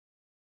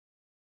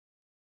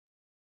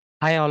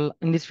Hi all,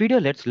 in this video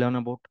let's learn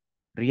about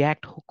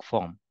React Hook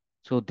Form.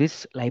 So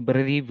this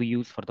library we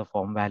use for the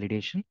form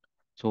validation.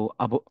 So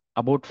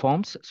about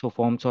forms, so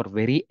forms are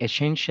very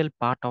essential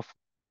part of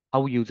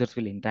how users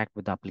will interact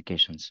with the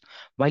applications.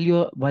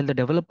 While the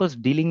developers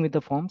dealing with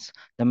the forms,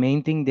 the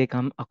main thing they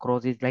come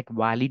across is like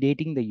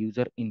validating the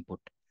user input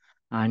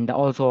and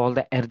also all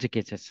the edge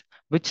cases,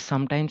 which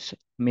sometimes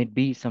may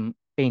be some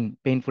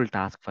painful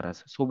task for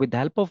us. So with the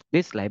help of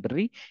this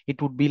library, it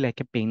would be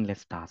like a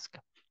painless task.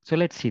 So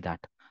let's see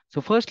that. So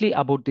firstly,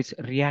 about this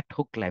React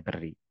Hook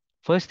library.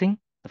 First thing,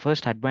 the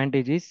first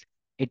advantage is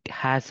it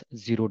has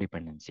zero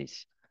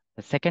dependencies.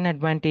 The second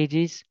advantage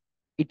is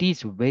it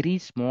is very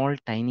small,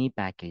 tiny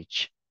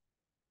package,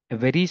 a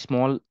very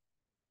small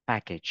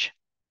package.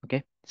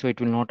 Okay, so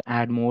it will not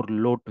add more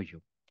load to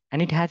you.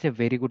 And it has a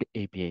very good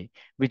API,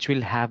 which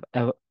will have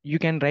you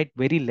can write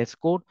very less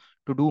code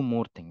to do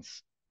more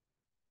things,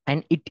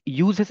 and it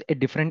uses a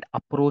different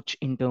approach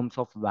in terms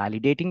of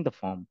validating the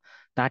form.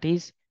 That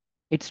is,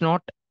 it's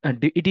not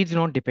it is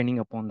not depending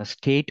upon the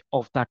state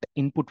of that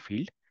input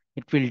field.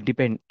 It will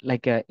depend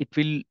like it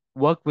will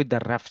work with the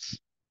refs,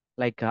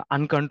 like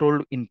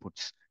uncontrolled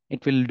inputs.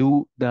 It will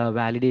do the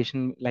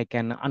validation like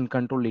an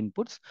uncontrolled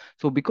inputs.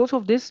 So because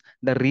of this,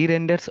 the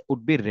re-renders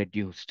would be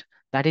reduced.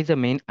 That is the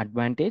main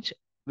advantage,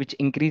 which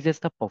increases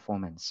the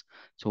performance.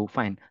 So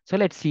fine, so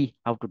let's see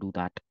how to do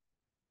that.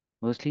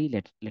 Firstly,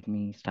 let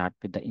me start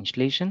with the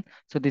installation.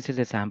 So this is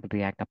a sample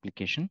React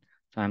application.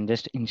 So I'm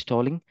just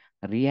installing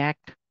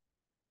React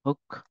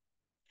Hook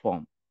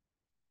Form.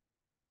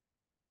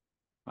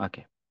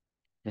 Okay,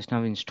 just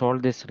now install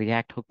this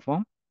React Hook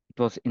Form.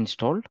 It was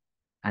installed.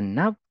 And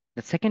now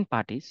the second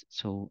part is,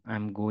 so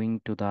I'm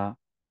going to the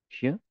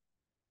here,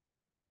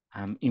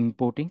 I'm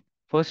importing.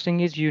 First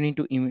thing is you need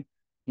to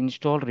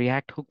install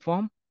React Hook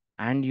Form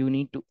and you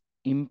need to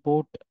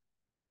import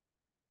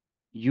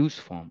use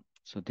form.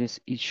 So this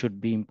is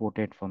should be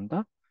imported from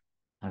the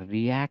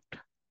React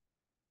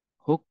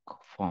Hook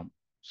Form.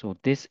 So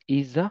this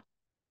is the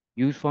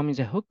use form is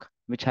a hook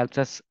which helps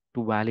us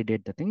to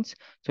validate the things.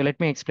 So let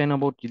me explain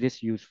about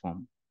this use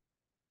form.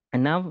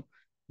 And now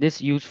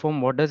this use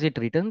form, what does it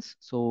returns?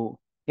 So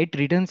it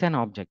returns an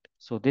object.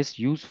 So this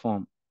use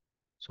form,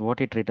 so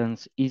what it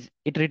returns is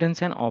it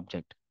returns an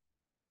object.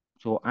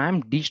 So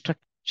I'm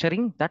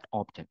destructuring that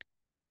object.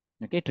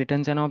 Okay, it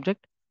returns an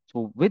object.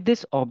 So with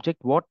this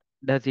object, what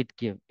does it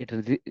give?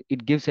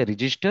 It gives a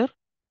register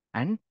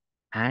and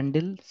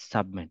handle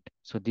submit.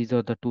 So these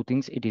are the two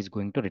things it is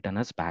going to return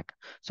us back.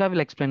 So I will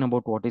explain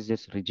about what is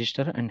this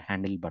register and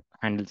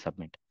handle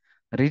submit.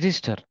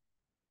 Register.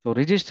 So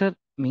register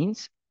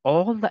means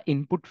all the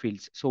input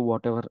fields. So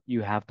whatever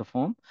you have the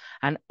form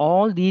and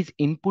all these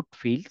input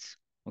fields,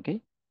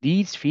 okay,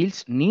 these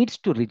fields needs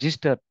to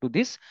register to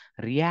this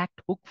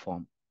React hook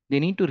form. They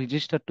need to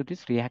register to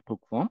this React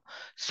hook form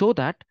so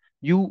that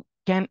you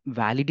can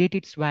validate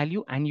its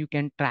value and you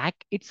can track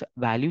its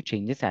value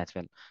changes as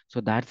well. So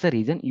that's the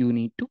reason you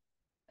need to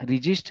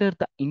register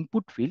the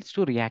input fields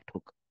to React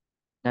hook.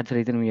 That's the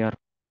reason we are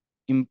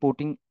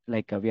importing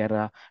like we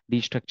are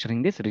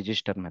destructuring this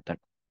register method.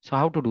 So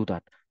how to do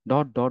that?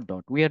 Dot dot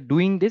dot. We are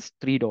doing this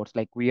three dots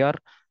like we are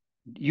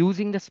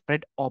using the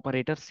spread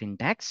operator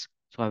syntax.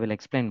 So I will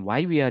explain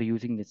why we are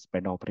using this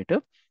spread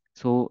operator.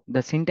 So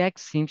the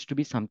syntax seems to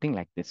be something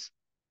like this.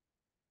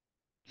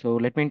 So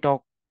let me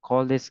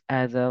call this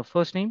as a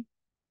first name.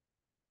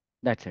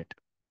 That's it.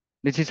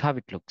 This is how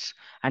it looks.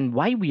 And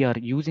why we are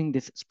using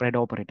this spread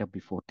operator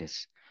before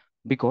this?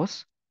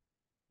 Because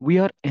we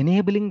are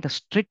enabling the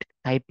strict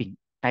type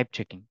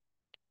checking.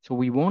 So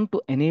we want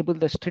to enable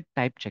the strict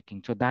type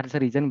checking. So that's the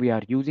reason we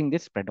are using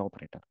this spread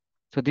operator.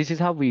 So this is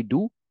how we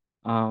do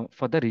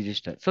for the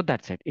register. So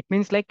that's it. It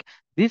means like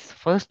this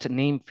first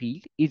name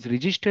field is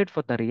registered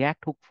for the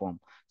React hook form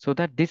so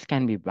that this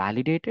can be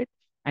validated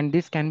and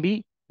this can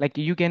be like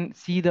you can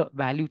see the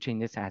value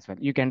changes as well.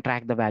 You can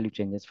track the value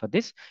changes for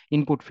this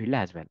input field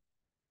as well.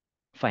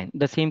 Fine.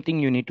 The same thing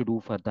you need to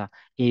do for the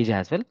age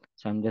as well.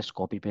 So I'm just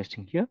copy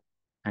pasting here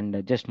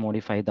and just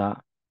modify the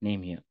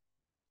name here.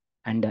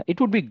 And it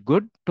would be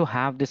good to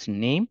have this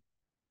name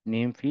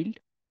field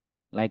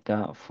like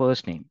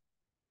first name.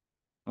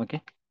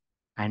 Okay.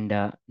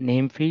 And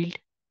name field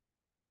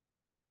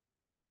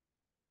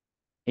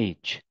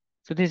age.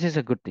 So this is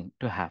a good thing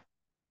to have.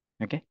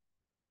 Okay.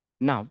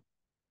 Now,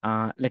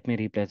 let me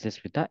replace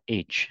this with the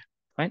age.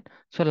 Fine.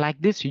 So like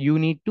this, you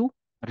need to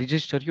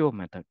register your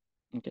method.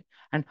 Okay.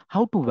 And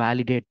how to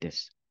validate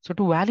this? So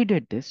to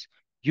validate this,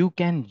 you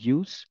can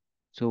use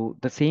so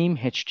the same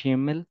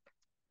HTML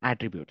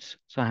attributes.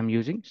 So I'm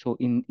using, so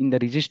in the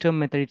register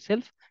method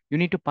itself, you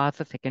need to pass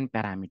a second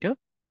parameter.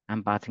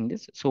 I'm passing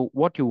this. So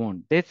what you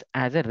want this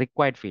as a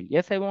required field.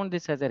 Yes, I want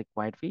this as a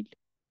required field.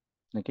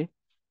 Okay.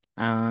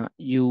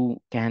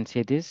 You can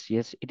say this.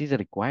 Yes, it is a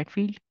required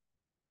field.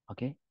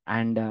 Okay.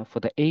 And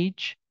for the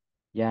age,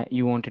 yeah,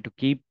 you wanted to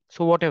keep.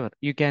 So whatever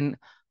you can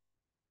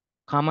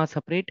comma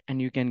separate and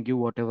you can give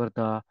whatever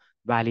the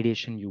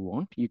validation you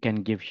want, you can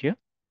give here.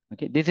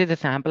 Okay. This is a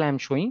sample I'm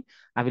showing.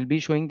 I will be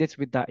showing this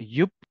with the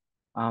yup.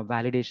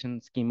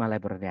 validation schema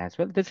library as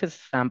well. This is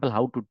sample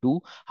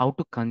how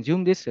to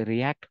consume this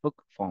React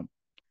hook form.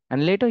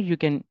 And later you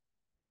can,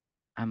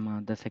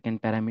 the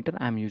second parameter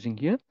I'm using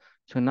here.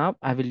 So now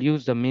I will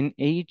use the min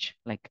age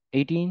like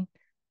 18,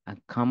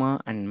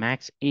 comma, and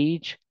max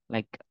age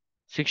like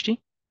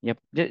 60. Yep,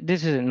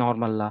 this is a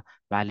normal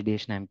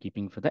validation I'm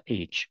keeping for the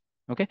age.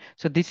 Okay,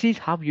 so this is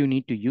how you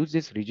need to use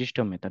this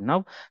register method.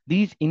 Now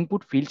these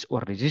input fields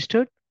are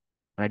registered,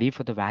 ready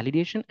for the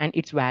validation, and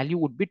its value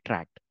would be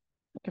tracked.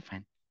 Okay,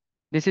 fine.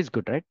 This is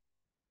good, right?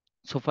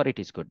 So far it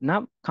is good.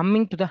 Now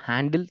coming to the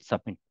handle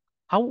submit,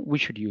 how we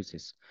should use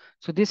this.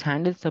 So this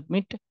handle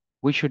submit,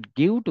 we should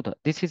give to the,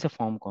 this is a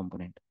form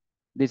component.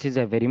 This is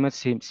a very much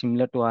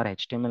similar to our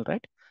HTML,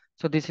 right?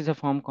 So this is a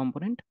form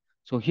component.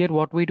 So here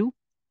what we do,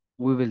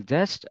 we will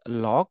just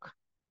log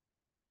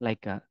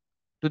like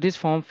to this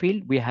form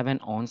field, we have an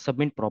on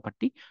submit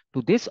property.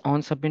 To this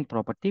on submit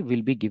property,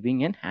 we'll be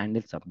giving an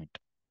handle submit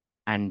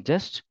and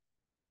just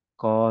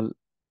call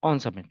on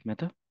submit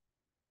method.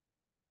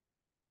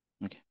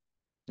 Okay.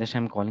 Just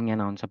I'm calling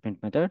an on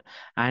submit method,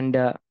 and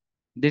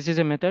this is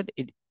a method.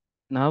 It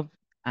now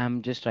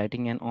I'm just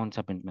writing an on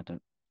submit method.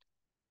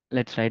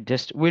 Let's write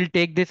just we'll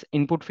take this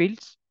input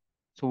fields.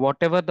 So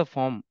whatever the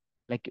form,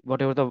 like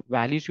whatever the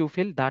values you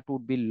fill, that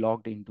would be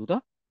logged into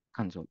the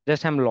console.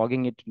 Just I'm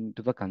logging it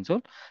into the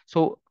console.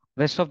 So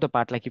rest of the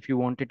part, like if you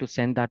wanted to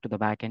send that to the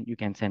backend, you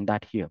can send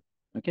that here.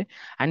 Okay.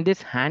 And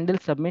this handle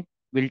submit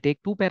will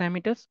take two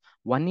parameters.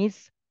 One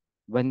is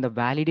when the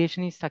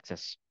validation is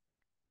success.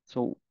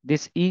 So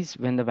this is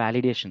when the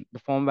validation, the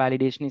form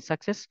validation is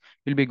success,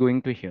 will be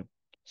going to here.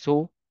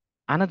 So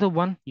another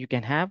one you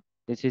can have,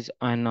 this is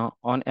an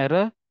on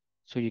error.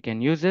 So you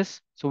can use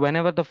this. So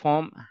whenever the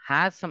form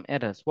has some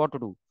errors, what to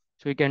do?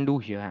 So you can do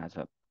here as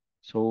well.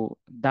 So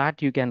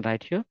that you can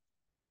write here.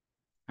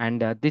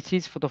 And this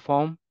is for the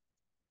form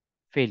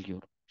failure.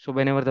 So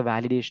whenever the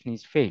validation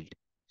is failed,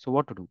 so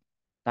what to do?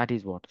 That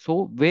is what.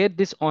 So where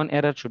this on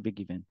error should be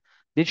given.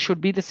 This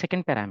should be the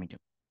second parameter.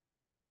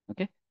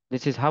 Okay,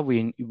 this is how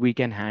we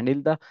can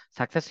handle the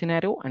success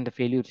scenario and the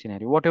failure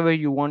scenario. Whatever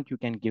you want, you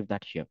can give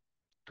that here.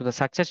 To the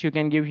success you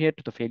can give here,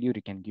 to the failure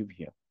you can give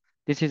here.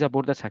 This is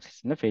about the success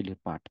and the failure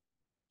part.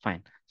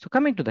 Fine. So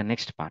coming to the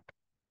next part,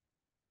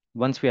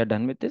 once we are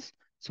done with this,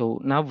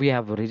 so now we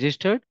have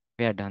registered,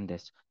 we have done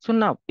this. So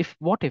now if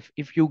what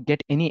if you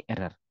get any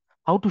error,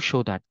 how to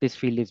show that this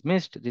field is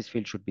missed, this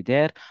field should be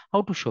there,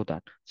 how to show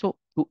that. So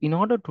in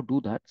order to do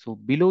that, so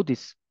below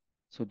this,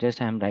 so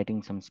just I am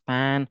writing some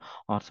span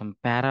or some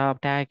para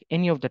tag,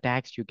 any of the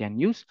tags you can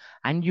use,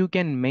 and you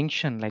can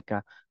mention like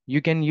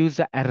you can use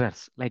the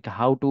errors, like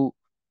how to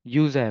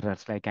use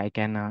errors, like I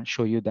can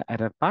show you the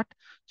error part.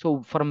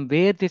 So from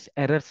where these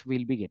errors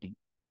will be getting,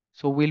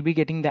 so we'll be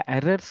getting the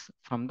errors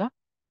from the,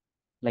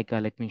 like,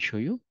 let me show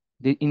you.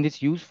 In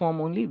this use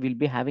form only, we'll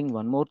be having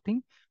one more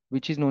thing,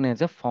 which is known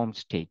as a form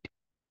state.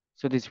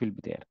 So this will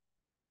be there.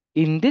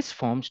 In this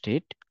form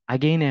state,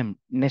 again, I'm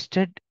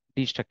nested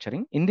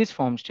destructuring. In this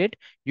form state,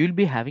 you'll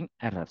be having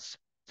errors.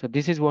 So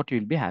this is what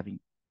you'll be having.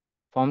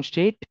 Form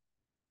state,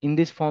 in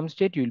this form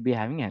state, you'll be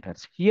having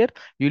errors. Here,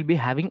 you'll be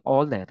having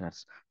all the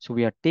errors. So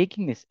we are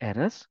taking these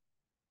errors,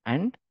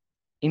 and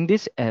in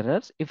this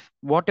errors, if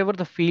whatever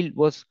the field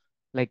was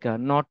like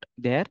not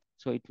there,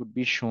 so it would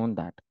be shown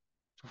that.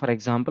 So for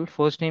example,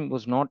 first name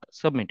was not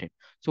submitted,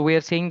 so we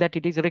are saying that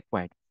it is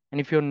required.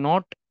 And if you're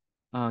not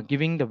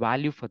giving the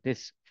value for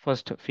this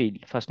first field,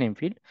 first name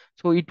field,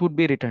 so it would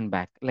be returned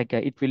back, like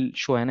it will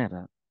show an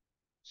error.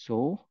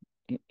 So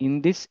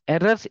in this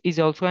errors is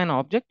also an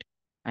object,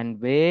 and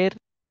where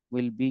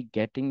we'll be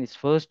getting this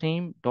first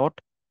name dot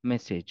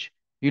message,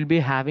 you'll be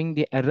having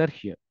the error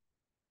here.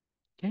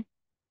 Okay,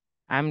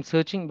 I'm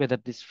searching whether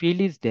this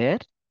field is there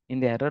in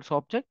the errors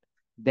object,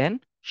 then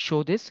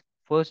show this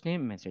first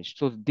name message.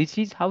 So this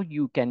is how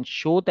you can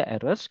show the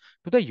errors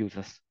to the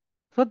users.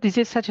 So this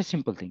is such a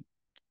simple thing.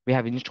 We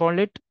have installed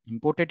it,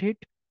 imported it,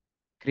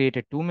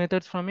 created two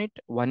methods from it.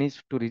 One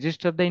is to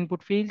register the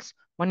input fields.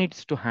 One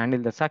is to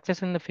handle the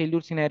success and the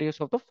failure scenarios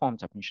of the form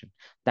submission.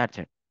 That's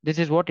it. This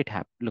is what it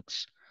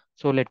looks.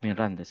 So let me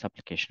run this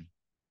application.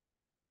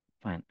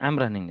 Fine, I'm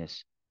running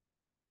this.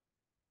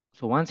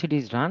 So once it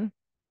is run,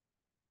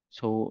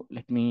 so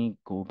let me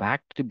go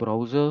back to the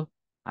browser.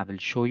 I will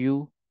show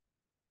you.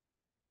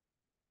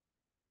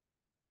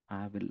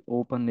 I will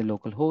open the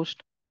local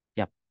host.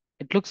 Yep,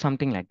 it looks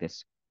something like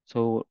this.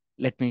 So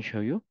let me show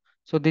you.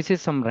 So this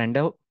is some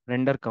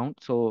render count.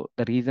 So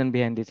the reason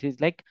behind this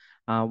is like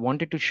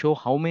wanted to show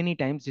how many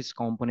times this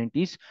component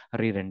is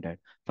re-rendered.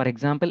 For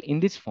example, in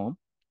this form,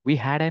 we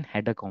had an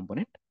header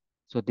component.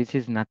 So this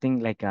is nothing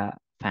like a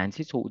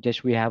fancy. So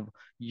just we have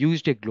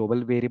used a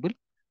global variable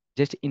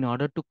just in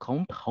order to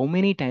count how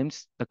many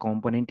times the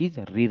component is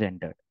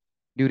re-rendered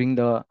during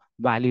the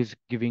values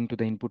giving to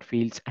the input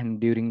fields and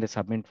during the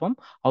submit form,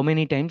 how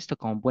many times the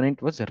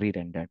component was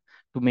re-rendered.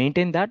 To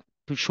maintain that,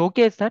 to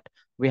showcase that,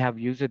 we have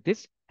used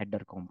this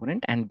header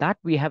component, and that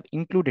we have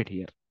included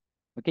here,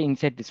 okay,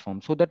 inside this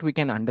form, so that we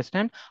can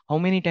understand how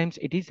many times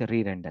it is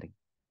re-rendering.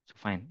 So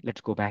fine,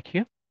 let's go back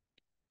here,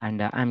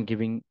 and I'm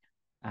giving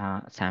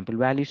sample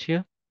values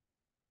here.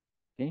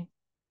 Okay,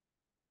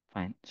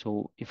 fine.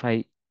 So if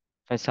I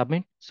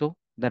submit, so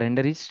the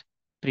render is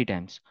 3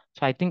 times.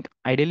 So I think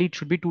ideally it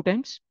should be 2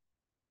 times.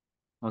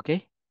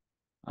 Okay.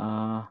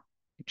 Uh,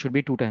 it should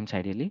be 2 times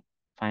ideally.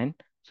 Fine.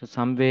 So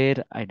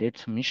somewhere I did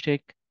some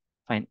mistake.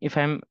 Fine. If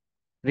I'm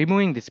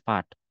removing this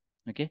part,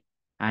 okay,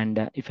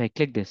 and if I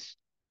click this,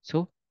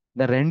 so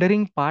the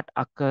rendering part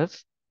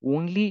occurs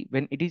only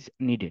when it is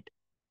needed.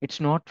 It's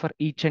not for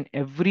each and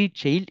every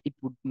child, it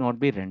would not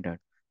be rendered.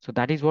 So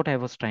that is what I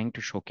was trying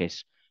to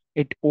showcase.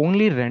 It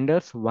only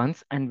renders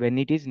once and when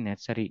it is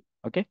necessary.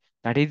 Okay,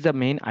 that is the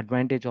main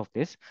advantage of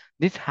this.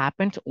 This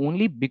happens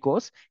only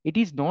because it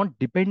is not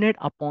dependent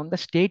upon the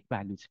state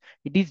values.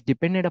 It is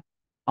dependent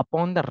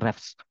upon the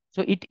refs.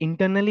 So it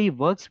internally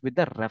works with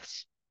the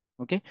refs.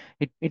 Okay,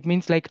 it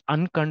means like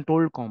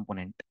uncontrolled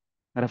component.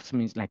 Refs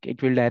means like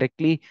it will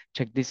directly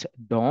check this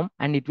DOM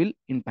and it will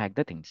impact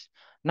the things.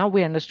 Now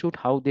we understood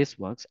how this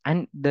works,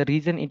 and the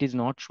reason it is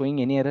not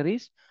showing any error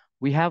is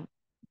we have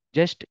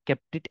just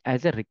kept it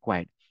as a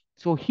required.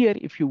 So here,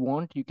 if you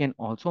want, you can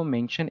also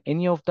mention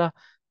any of the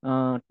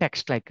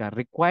text like a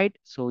required.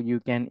 So you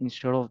can,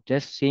 instead of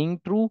just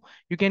saying true,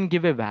 you can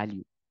give a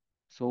value.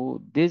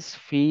 So this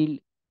field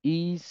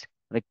is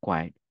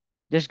required.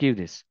 Just give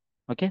this.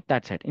 Okay,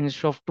 that's it.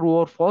 Instead of true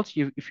or false,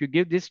 if you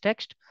give this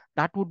text,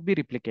 that would be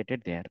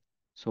replicated there.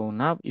 So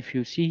now if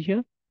you see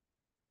here,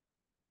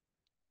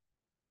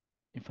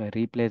 if I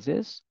replace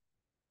this,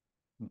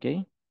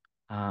 okay,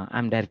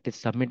 I'm directly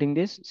submitting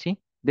this. See,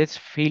 this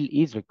field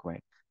is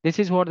required. This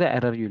is what the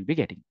error you'll be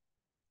getting.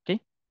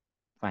 Okay,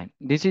 fine.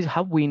 This is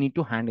how we need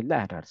to handle the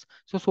errors.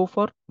 So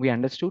far we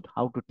understood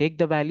how to take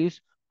the values,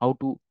 how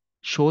to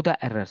show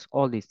the errors,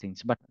 all these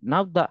things. But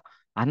now the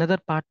another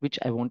part which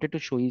I wanted to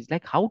show is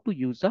like how to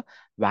use the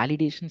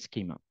validation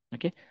schema.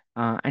 Okay,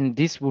 and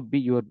this would be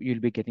you'll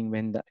be getting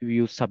when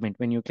you submit.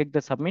 When you click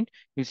the submit,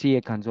 you see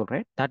a console,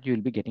 right? That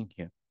you'll be getting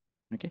here.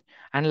 Okay,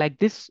 and like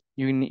this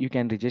you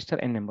can register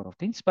a number of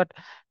things, but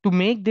to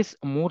make this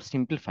more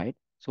simplified,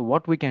 so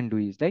what we can do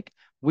is like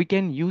we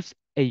can use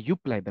a yup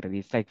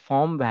libraries, like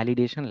form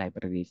validation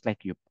libraries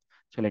like yup.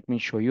 So let me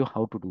show you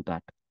how to do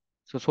that.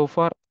 So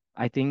far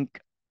I think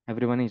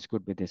everyone is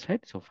good with this,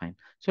 right? So fine,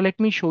 so let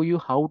me show you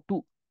how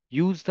to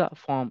use the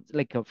form,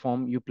 like a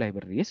form yup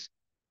libraries.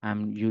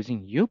 I'm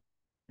using yup.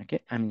 Okay,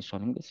 I'm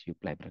installing this yup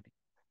library.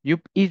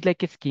 Yup is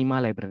like a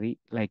schema library,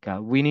 like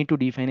we need to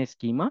define a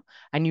schema,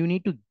 and you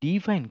need to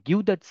define,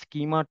 give that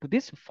schema to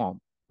this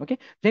form. Okay,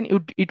 then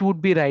it would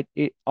be right,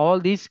 all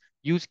these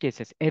use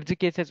cases, edge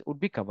cases would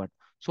be covered.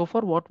 So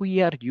for what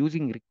we are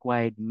using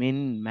required,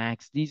 min,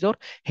 max, these are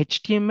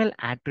HTML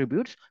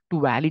attributes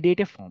to validate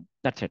a form.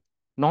 That's it.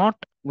 Not,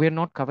 we're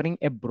not covering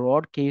a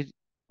broad case,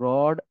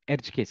 broad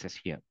edge cases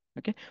here.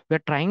 Okay, we're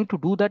trying to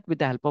do that with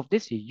the help of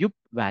this yup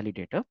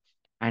validator.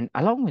 And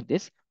along with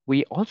this,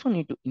 we also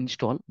need to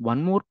install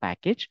one more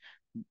package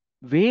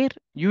where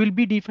you will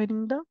be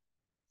defining the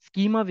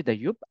schema with the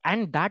yup,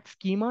 and that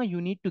schema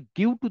you need to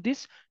give to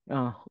this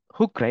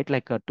hook, right?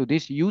 Like to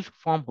this use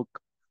form hook.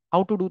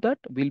 How to do that?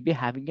 We'll be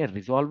having a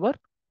resolver.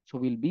 So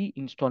we'll be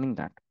installing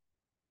that.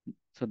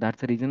 So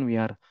that's the reason we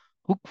are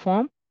hook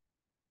form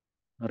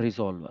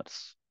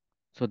resolvers.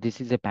 So this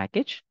is a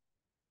package,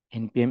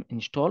 npm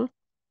install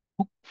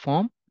hook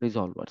form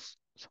resolvers.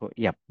 So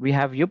yeah, we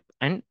have yup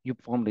and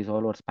yup form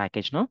resolvers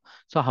package now.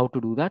 So how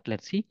to do that?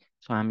 Let's see.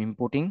 So I'm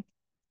importing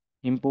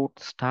import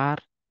star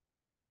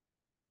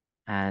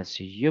as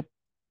yup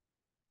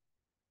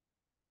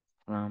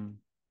from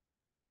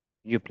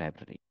yup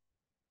library.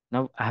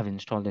 Now I have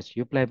installed this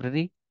yup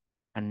library,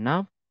 and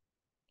now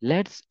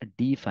let's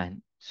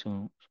define.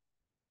 So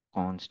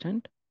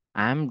constant,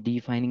 I'm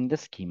defining the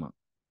schema.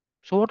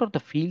 So what are the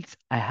fields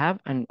I have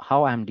and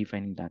how I'm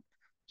defining that?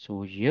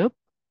 So yup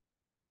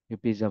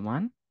is the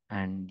one,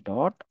 and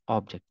dot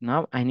object.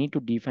 Now I need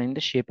to define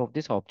the shape of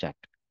this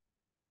object.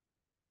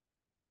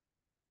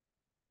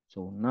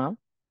 So now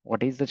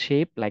what is the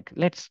shape? Like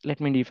let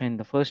me define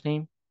the first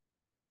name.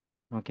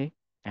 Okay,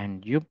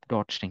 and yup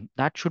dot string.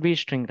 That should be a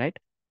string, right?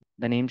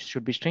 The names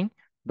should be string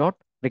dot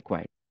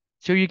required.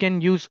 So you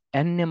can use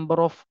n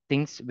number of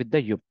things with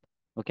the yup.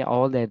 Okay,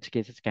 all the edge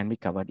cases can be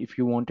covered. If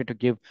you wanted to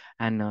give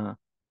an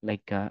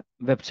like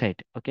website,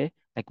 okay,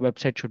 like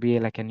website should be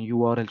like an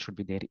URL should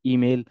be there.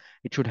 Email,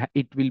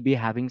 it will be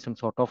having some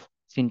sort of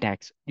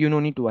syntax. You no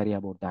need to worry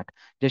about that.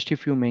 Just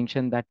if you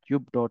mention that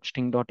yup dot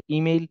string dot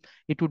email,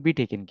 it would be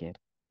taken care.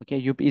 Okay,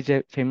 yup is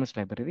a famous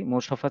library.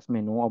 Most of us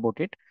may know about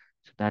it.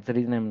 So that's the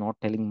reason I'm not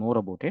telling more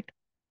about it.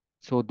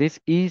 So this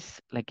is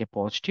like a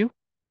positive.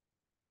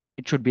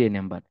 It should be a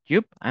number.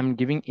 Yep, I'm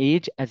giving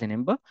age as a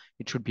number.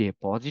 It should be a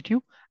positive,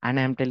 and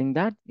I'm telling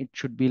that it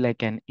should be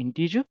like an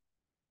integer.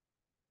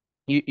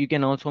 You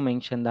can also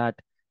mention that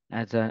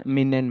as a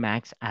min and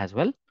max as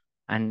well.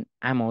 And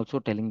I'm also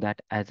telling that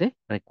as a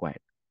required.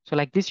 So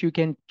like this, you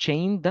can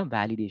change the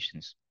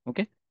validations.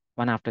 Okay,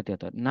 one after the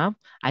other. Now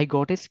I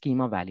got a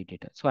schema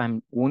validator. So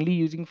I'm only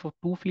using for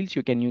two fields.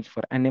 You can use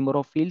for a number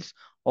of fields.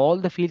 All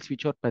the fields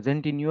which are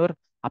present in your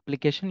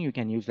application, you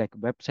can use like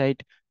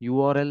website,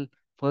 URL,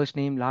 first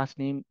name, last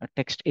name, a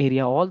text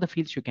area, all the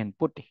fields you can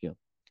put here.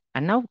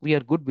 And now we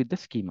are good with the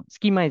schema.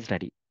 Schema is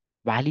ready.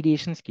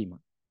 Validation schema.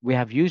 We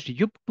have used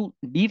yup to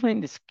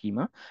define the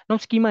schema. Now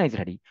schema is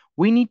ready.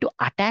 We need to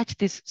attach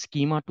this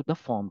schema to the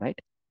form, right?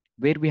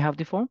 Where we have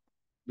the form?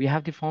 We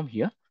have the form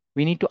here.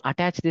 We need to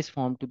attach this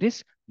form to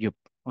this yup.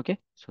 Okay,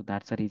 so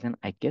that's the reason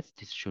I guess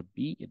this should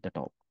be at the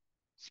top.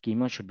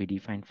 Schema should be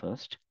defined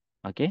first.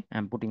 Okay,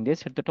 I'm putting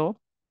this at the top.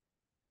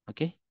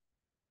 Okay,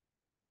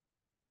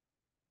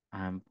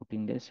 I'm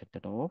putting this at the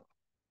top.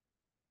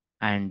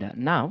 And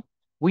now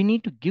we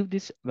need to give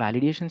this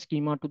validation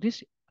schema to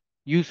this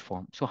use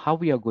form. So how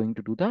we are going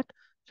to do that?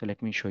 So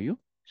let me show you.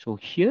 So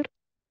here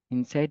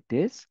inside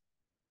this,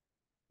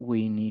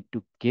 we need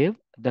to give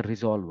the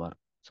resolver.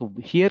 So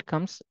here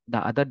comes the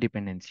other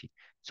dependency.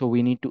 So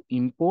we need to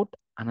import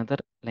another,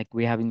 like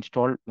we have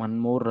installed one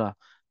more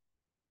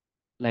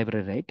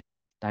library, right?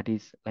 That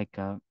is like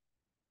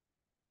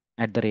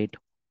at the rate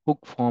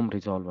hook form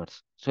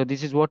resolvers. So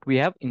this is what we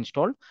have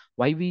installed.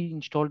 Why we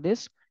installed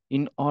this?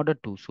 In order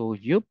to, so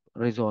yup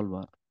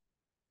resolver.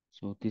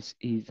 So this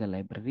is a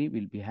library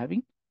we'll be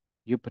having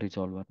yup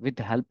resolver. With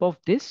the help of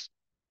this,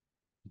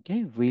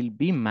 okay, we'll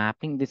be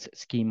mapping this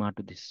schema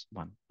to this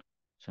one.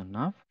 So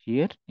now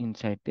here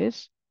inside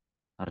this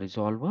a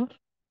resolver,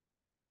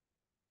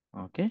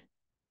 okay,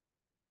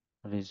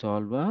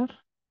 resolver,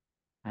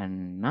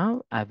 and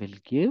now I will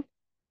give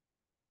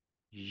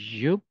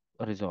yup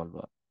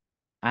resolver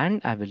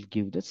and I will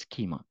give the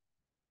schema.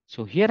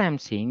 So here I'm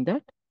saying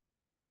that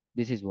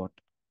this is what.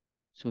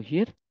 So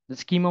here the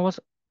schema was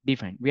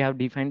defined. We have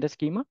defined the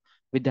schema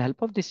with the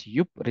help of this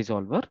yup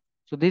resolver.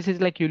 So this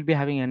is like you'll be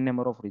having n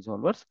number of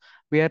resolvers.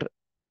 We are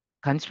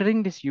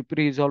considering this UP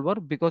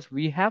resolver because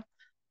we have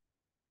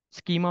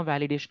schema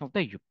validation of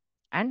the UP,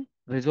 and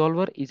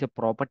resolver is a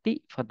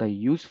property for the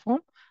use form,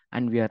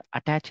 and we are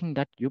attaching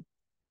that UP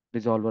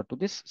resolver to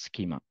this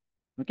schema.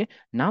 Okay,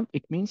 now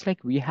it means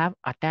like we have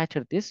attached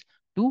this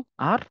to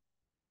our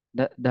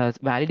the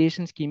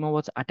validation schema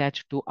was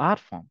attached to our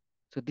form.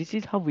 So this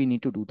is how we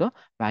need to do the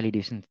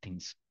validation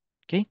things.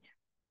 Okay,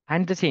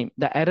 and the same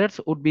the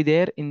errors would be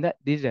there in the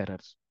these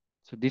errors.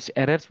 So these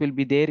errors will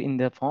be there in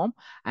the form,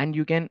 and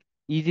you can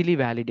easily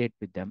validate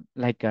with them.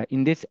 Like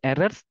in this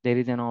errors there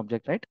is an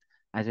object, right?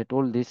 As I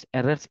told, this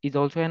errors is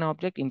also an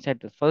object. Inside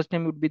the first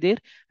name would be there,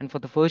 and for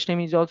the first name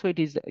is also, it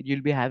is,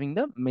 you'll be having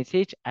the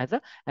message as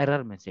a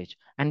error message,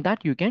 and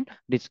that you can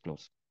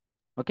disclose.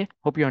 Okay,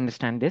 hope you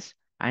understand this.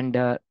 And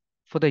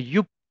for the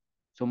UP,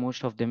 so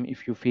most of them,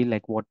 if you feel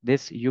like what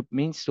this UP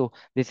means, so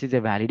this is a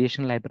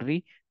validation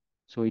library.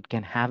 So it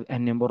can have a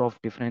number of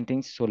different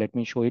things. So let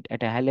me show it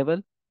at a high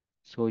level.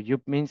 So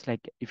yup means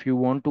like if you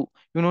want to,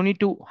 you don't need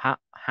to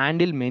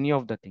handle many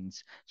of the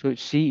things. So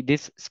see,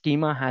 this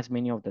schema has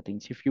many of the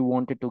things. If you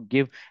wanted to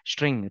give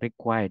string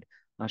required,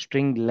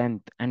 string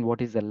length, and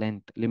what is the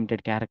length,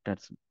 limited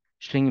characters,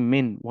 string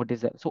min, what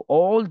is that? So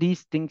all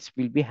these things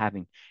will be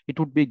having, it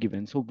would be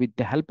given. So with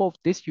the help of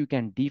this, you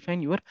can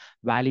define your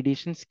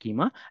validation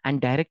schema,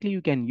 and directly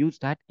you can use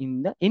that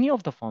in the any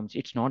of the forms.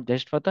 It's not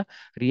just for the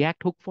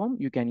React hook form.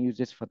 You can use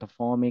this for the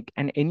formic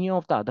and any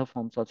of the other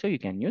forms also you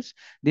can use.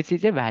 This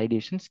is a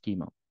validation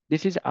schema.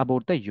 This is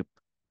about the UP.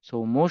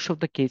 So most of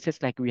the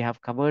cases, like we have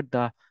covered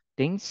the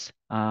things.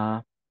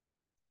 Why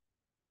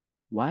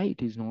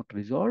it is not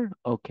resolved?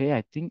 Okay,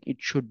 I think it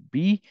should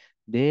be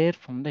there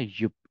from the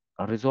UP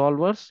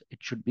resolvers. It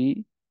should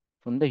be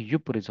from the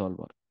UP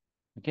resolver.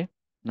 Okay.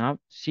 Now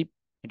see,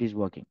 it is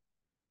working.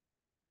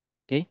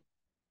 Okay,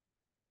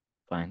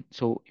 fine.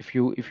 So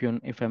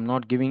if I'm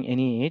not giving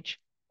any age,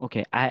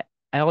 okay, I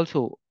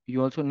also,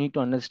 you also need to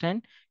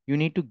understand, you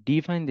need to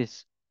define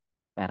this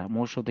para.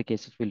 Most of the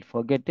cases will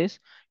forget this.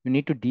 You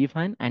need to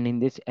define, and in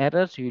this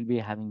errors, you will be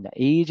having the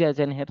age as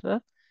an error.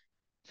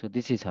 So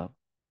this is how.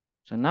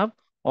 So now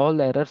all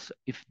the errors,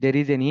 if there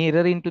is any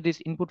error into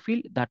this input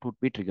field, that would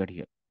be triggered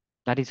here.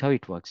 That is how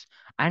it works.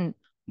 And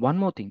one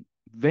more thing,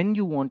 when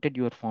you wanted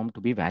your form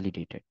to be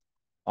validated,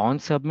 on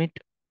submit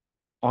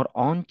or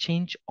on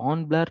change,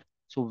 on blur,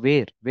 so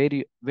where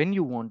you, when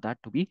you want that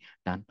to be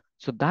done,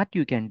 so that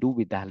you can do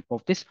with the help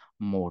of this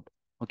mode.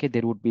 Okay,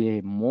 there would be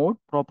a mode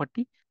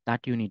property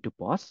that you need to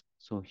pass.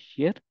 So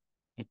here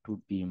it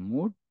would be a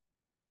mode,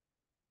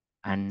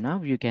 and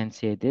now you can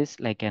say this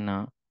like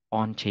an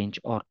on change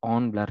or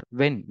on blur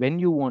when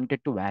you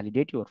wanted to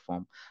validate your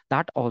form,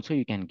 that also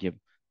you can give.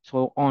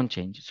 So on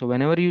change, so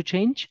whenever you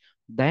change,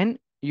 then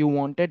you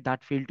wanted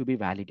that field to be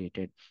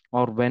validated,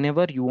 or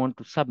whenever you want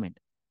to submit,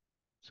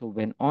 so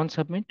when on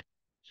submit,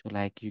 so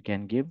like you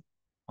can give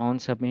on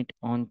submit,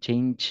 on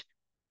change.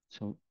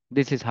 So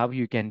this is how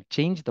you can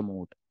change the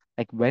mode.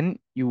 Like when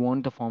you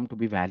want the form to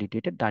be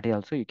validated, that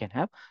also you can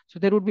have. So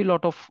there would be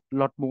lot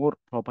more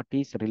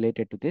properties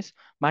related to this,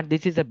 but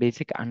this is a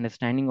basic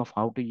understanding of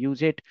how to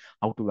use it,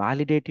 how to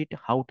validate it,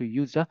 how to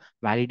use the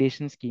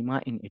validation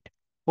schema in it.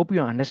 Hope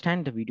you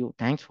understand the video.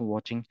 Thanks for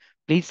watching.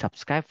 Please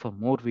subscribe for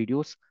more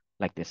videos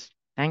like this.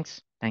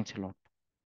 Thanks. Thanks a lot.